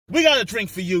we got a drink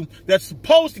for you that's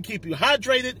supposed to keep you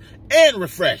hydrated and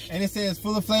refreshed. And it says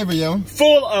full of flavor, yo.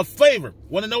 Full of flavor.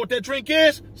 Want to know what that drink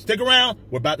is? Stick around.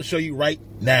 We're about to show you right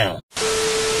now.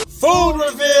 Food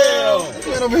reveal.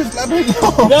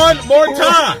 One more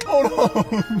time. Hold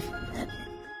on.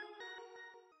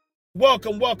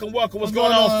 Welcome. What's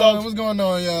going on, folks? What's going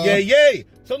on, y'all? Yay.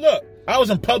 So look, I was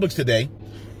in Publix today,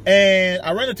 and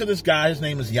I ran into this guy. His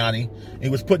name is Yanni. He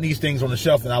was putting these things on the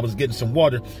shelf, and I was getting some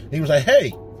water. And he was like,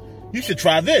 hey, you should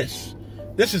try this.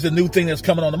 This is a new thing that's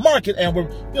coming on the market, and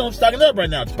we're, stocking up right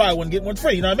now. Just buy one, get one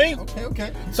free, you know what I mean?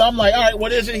 Okay. So I'm like, all right,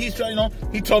 what is it? He's trying,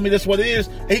 he told me this is what it is,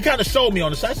 and he kind of sold me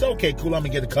on this. I said, okay, cool, I'm gonna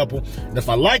get a couple, and if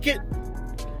I like it,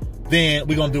 then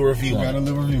we're gonna do a review on it. Got a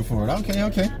little review for it.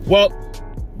 Okay. Well,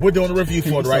 we're doing a review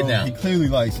for it right now. He clearly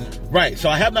likes it. Right. So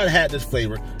I have not had this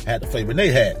flavor. I had the flavor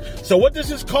they had. So what this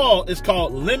is called is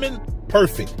called Lemon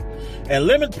Perfect. And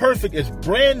Lemon Perfect is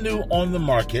brand new on the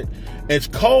market. It's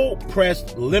cold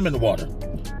pressed lemon water.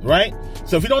 Right?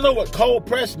 So if you don't know what cold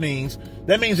pressed means,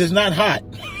 that means it's not hot.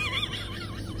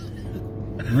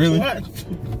 Really? What?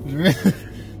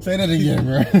 Say that again,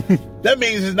 bro. That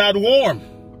means it's not warm.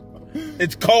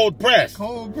 It's cold pressed.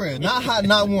 Cold pressed. Not hot,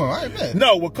 not warm. All right, man.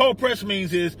 No, what cold press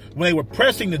means is when they were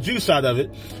pressing the juice out of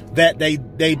it, that they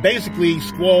basically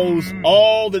squeeze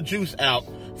all the juice out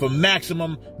for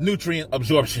maximum nutrient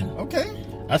absorption. Okay.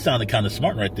 I sounded kind of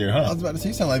smart right there, huh? I was about to say,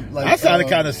 you sound like I sounded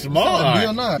kind of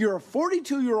smart. Like You're a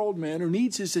 42-year-old man who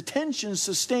needs his attention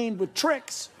sustained with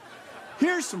tricks.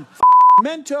 Here's some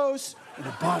Mentos and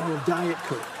a bottle of Diet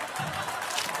Coke.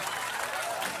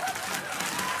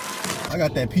 I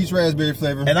got that peach raspberry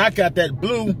flavor. And I got that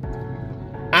blue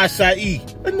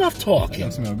acai. Enough talking.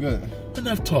 That smell good.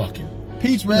 Enough talking.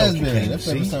 Peach raspberry. That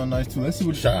flavor sounds nice too. Let's see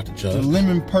what Shout out to Chubb. The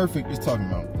Lemon Perfect is talking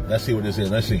about. Let's see what this is.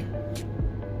 Let's see.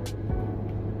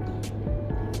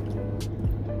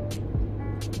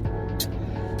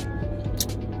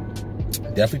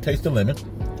 Definitely taste the lemon.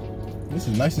 This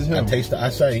is nice as hell. I taste the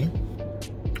acai.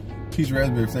 Peach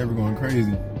raspberry flavor going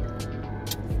crazy.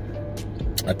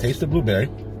 I taste the blueberry.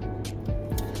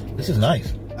 This is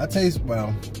nice. I taste,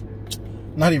 well,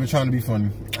 not even trying to be funny.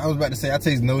 I was about to say I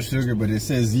taste no sugar, but it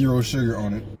says 0 sugar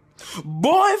on it.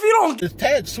 Boy, if you don't... There's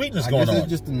tad sweetness I going guess on. it's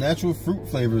just the natural fruit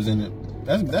flavors in it.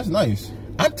 That's nice.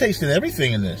 I'm tasting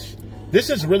everything in this. This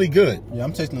is really good. Yeah,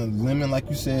 I'm tasting the lemon like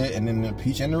you said, and then the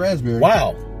peach and the raspberry.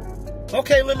 Wow.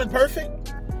 Okay, Lemon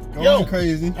Perfect. Going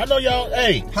crazy. I know y'all,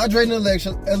 hey. Hydrating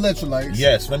electrolytes.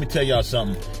 Yes, let me tell y'all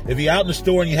something. If you're out in the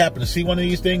store and you happen to see one of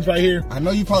these things right here. I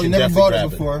know you probably never bought it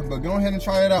before, but go ahead and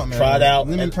try it out, man. Try it out.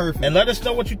 Lemon Perfect. And let us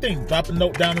know what you think. Drop a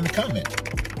note down in the comment.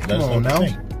 Come on now.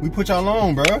 We put y'all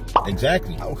on, bro.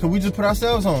 Exactly. Can we just put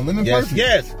ourselves on? Lemon Perfect.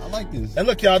 Yes. I like this. And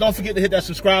look, y'all, don't forget to hit that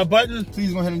subscribe button.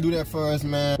 Please go ahead and do that for us,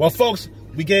 man. Well, folks,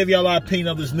 we gave y'all our opinion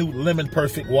of this new Lemon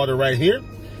Perfect water right here.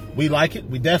 We like it.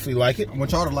 We definitely like it. I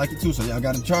want y'all to like it too, so y'all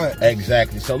got to try it.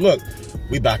 Exactly. So look,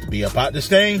 we about to be up out this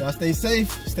thing. Y'all stay safe,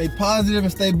 stay positive,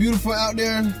 and stay beautiful out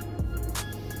there.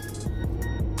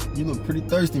 You look pretty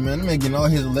thirsty, man. That man getting all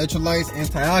his electrolytes,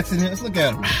 antioxidants. Look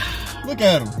at him. Look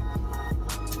at him.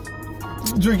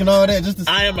 Drinking all that just to...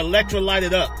 I am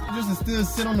electrolyted up. Just to still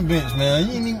sit on the bench,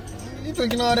 man. You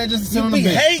drinking all that just to sit on the bench.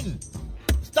 You be hating.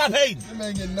 Stop hating. That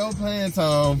man getting no playing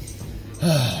time.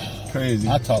 Crazy.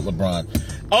 I taught LeBron.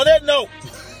 On that note,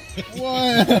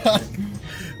 what?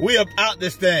 we up out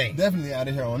this thing. Definitely out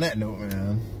of here on that note,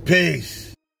 man. Peace.